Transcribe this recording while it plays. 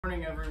Good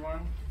morning,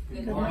 everyone.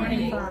 Good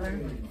morning, Father.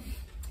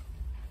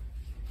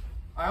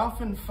 I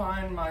often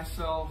find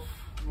myself,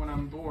 when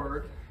I'm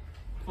bored,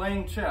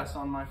 playing chess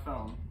on my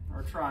phone,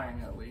 or trying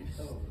at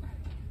least.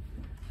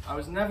 I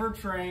was never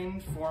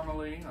trained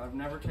formally. I've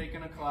never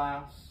taken a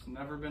class,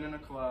 never been in a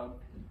club,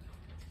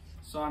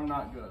 so I'm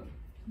not good.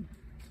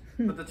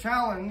 But the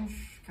challenge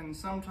can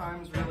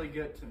sometimes really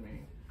get to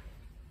me.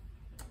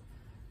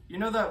 You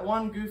know that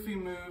one goofy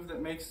move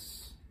that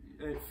makes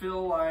it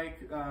feel like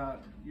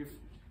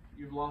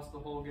you've lost the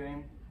whole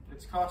game?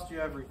 It's cost you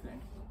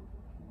everything.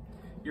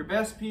 Your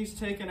best piece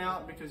taken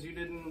out because you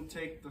didn't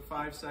take the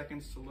 5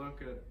 seconds to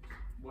look at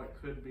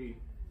what could be.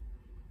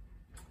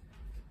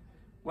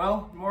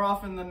 Well, more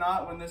often than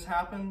not, when this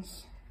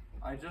happens,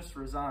 I just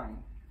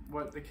resign.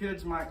 What the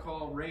kids might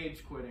call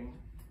rage quitting.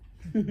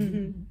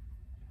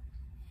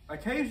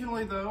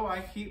 Occasionally, though,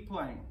 I keep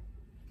playing.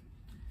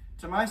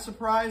 To my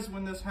surprise,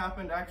 when this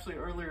happened actually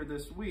earlier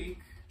this week,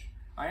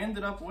 I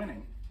ended up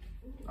winning.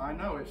 I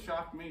know, it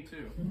shocked me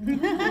too.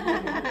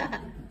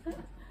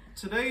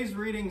 Today's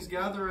readings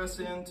gather us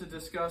in to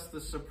discuss the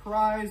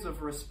surprise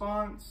of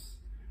response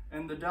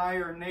and the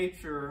dire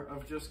nature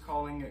of just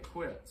calling it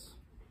quits.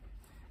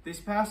 These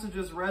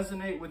passages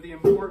resonate with the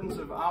importance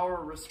of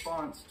our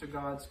response to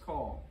God's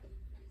call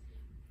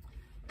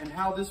and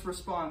how this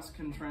response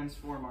can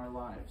transform our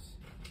lives.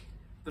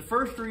 The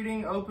first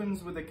reading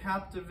opens with a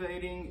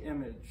captivating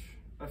image,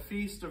 a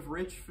feast of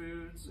rich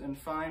foods and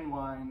fine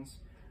wines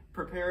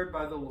prepared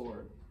by the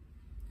Lord.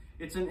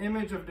 It's an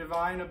image of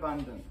divine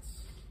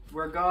abundance,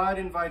 where God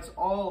invites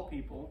all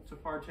people to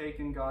partake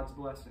in God's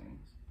blessings.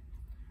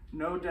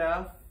 No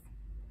death,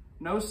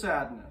 no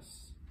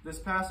sadness. This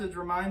passage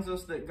reminds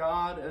us that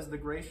God, as the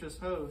gracious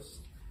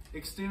host,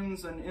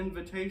 extends an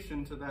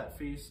invitation to that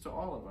feast to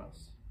all of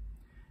us.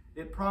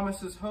 It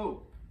promises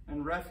hope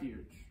and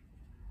refuge.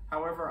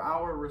 However,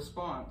 our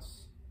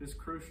response is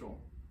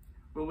crucial.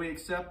 Will we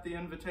accept the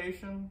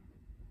invitation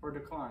or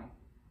decline?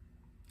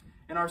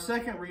 In our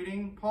second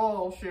reading,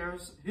 Paul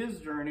shares his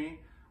journey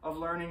of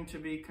learning to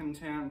be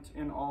content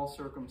in all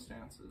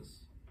circumstances.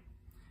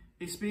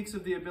 He speaks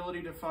of the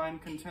ability to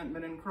find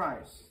contentment in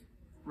Christ,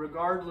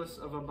 regardless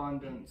of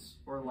abundance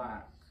or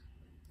lack.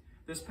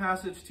 This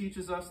passage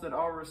teaches us that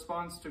our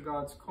response to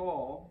God's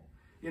call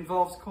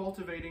involves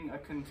cultivating a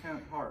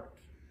content heart,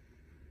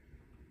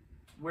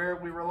 where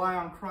we rely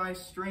on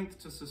Christ's strength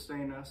to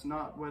sustain us,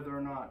 not whether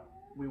or not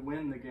we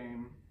win the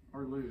game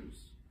or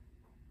lose.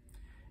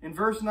 In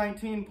verse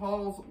 19,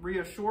 Paul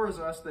reassures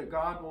us that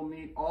God will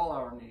meet all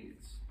our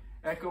needs,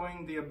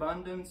 echoing the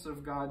abundance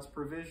of God's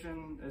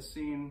provision as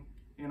seen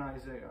in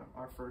Isaiah,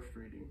 our first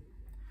reading.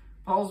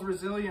 Paul's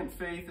resilient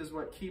faith is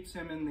what keeps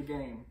him in the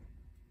game.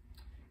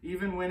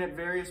 Even when at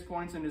various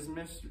points in his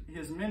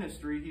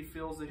ministry, he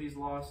feels that he's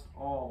lost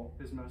all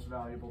his most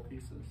valuable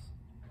pieces.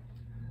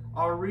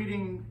 Our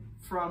reading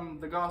from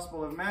the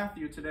Gospel of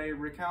Matthew today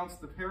recounts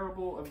the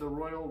parable of the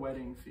royal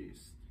wedding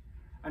feast.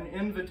 An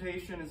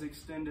invitation is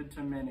extended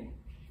to many,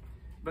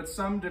 but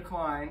some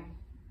decline,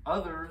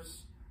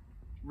 others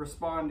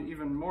respond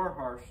even more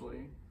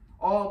harshly,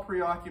 all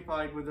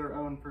preoccupied with their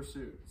own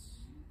pursuits.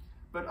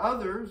 But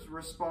others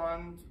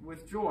respond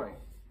with joy,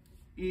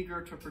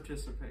 eager to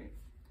participate.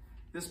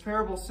 This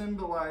parable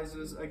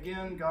symbolizes,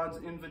 again, God's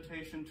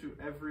invitation to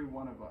every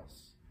one of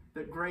us,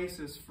 that grace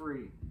is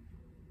free.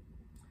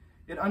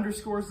 It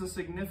underscores the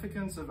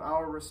significance of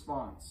our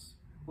response.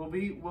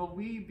 Will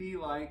we be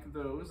like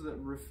those that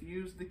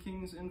refuse the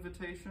king's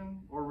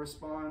invitation or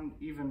respond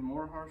even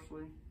more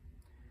harshly?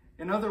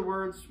 In other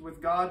words,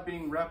 with God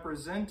being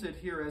represented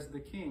here as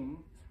the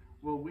king,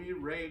 will we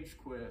rage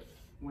quit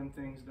when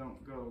things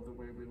don't go the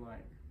way we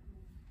like?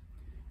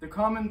 The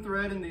common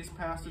thread in these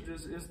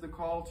passages is the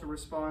call to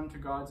respond to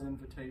God's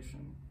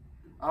invitation.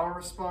 Our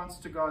response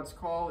to God's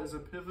call is a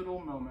pivotal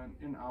moment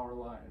in our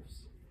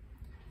lives.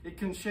 It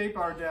can shape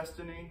our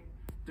destiny,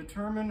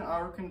 determine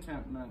our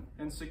contentment,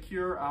 and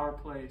secure our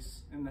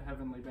place in the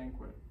heavenly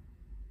banquet.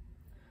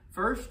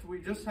 First,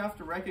 we just have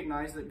to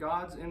recognize that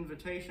God's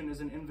invitation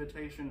is an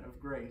invitation of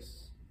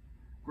grace.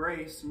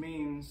 Grace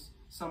means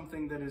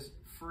something that is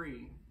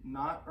free,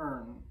 not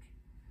earned.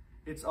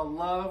 It's a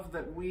love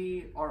that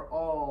we are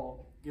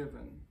all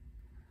given.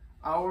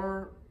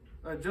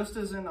 Just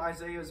as in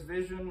Isaiah's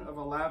vision of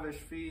a lavish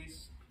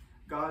feast,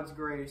 God's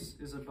grace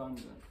is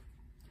abundant.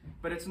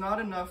 But it's not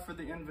enough for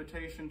the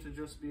invitation to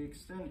just be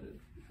extended.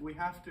 We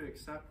have to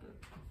accept it.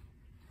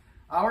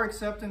 Our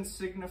acceptance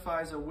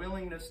signifies a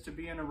willingness to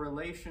be in a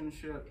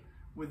relationship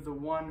with the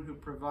one who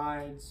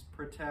provides,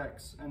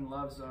 protects, and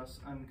loves us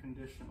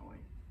unconditionally.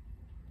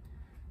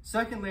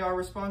 Secondly, our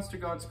response to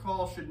God's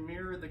call should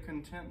mirror the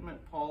contentment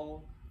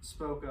Paul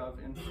spoke of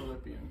in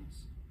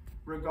Philippians.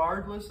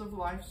 Regardless of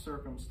life's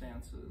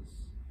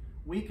circumstances,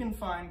 we can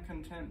find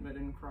contentment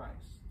in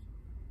Christ,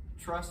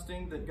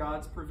 trusting that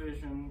God's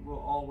provision will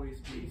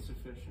always be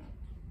sufficient.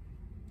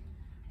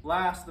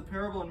 Last, the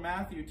parable in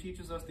Matthew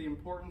teaches us the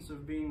importance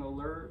of being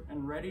alert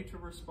and ready to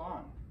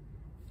respond.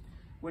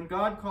 When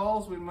God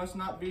calls, we must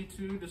not be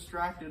too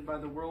distracted by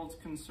the world's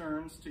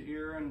concerns to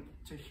hear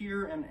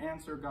and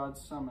answer God's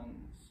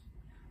summons.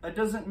 That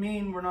doesn't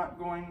mean we're not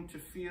going to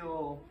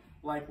feel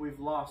like we've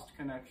lost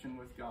connection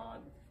with God.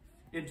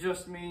 It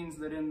just means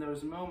that in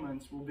those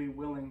moments we'll be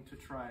willing to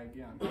try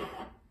again.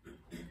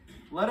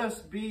 Let us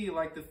be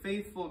like the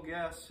faithful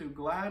guests who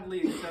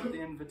gladly accept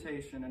the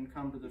invitation and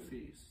come to the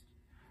feast.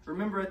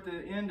 Remember, at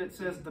the end it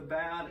says the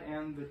bad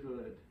and the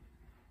good.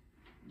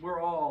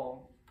 We're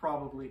all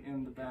probably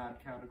in the bad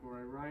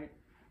category, right?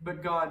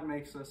 But God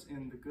makes us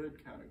in the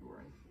good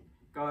category.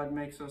 God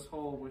makes us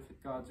whole with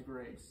God's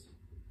grace.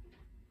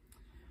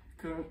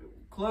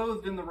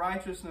 Clothed in the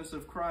righteousness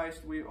of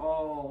Christ, we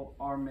all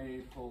are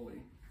made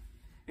holy.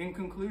 In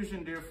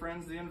conclusion, dear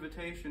friends, the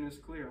invitation is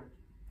clear.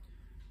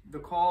 The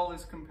call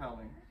is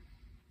compelling.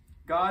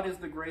 God is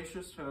the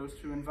gracious host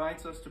who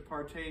invites us to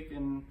partake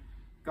in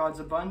God's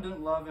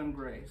abundant love and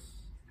grace.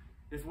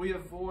 If we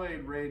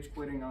avoid rage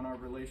quitting on our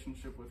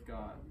relationship with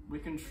God, we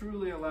can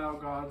truly allow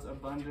God's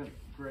abundant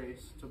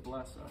grace to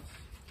bless us.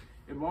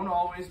 It won't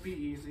always be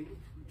easy.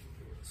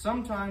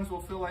 Sometimes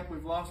we'll feel like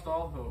we've lost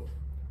all hope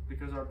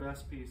because our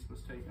best piece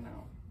was taken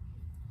out.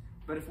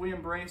 But if we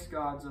embrace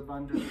God's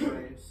abundant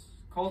grace,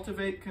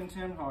 cultivate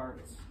content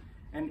hearts,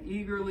 and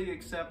eagerly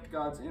accept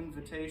God's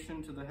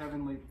invitation to the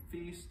heavenly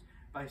feast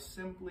by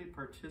simply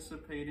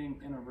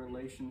participating in a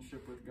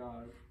relationship with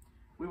God,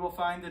 we will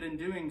find that in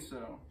doing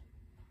so,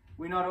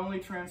 we not only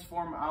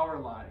transform our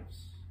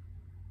lives,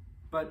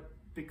 but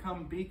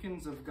become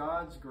beacons of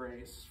God's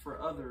grace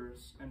for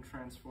others and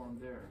transform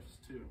theirs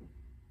too.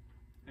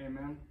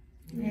 Amen.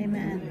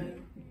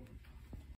 Amen.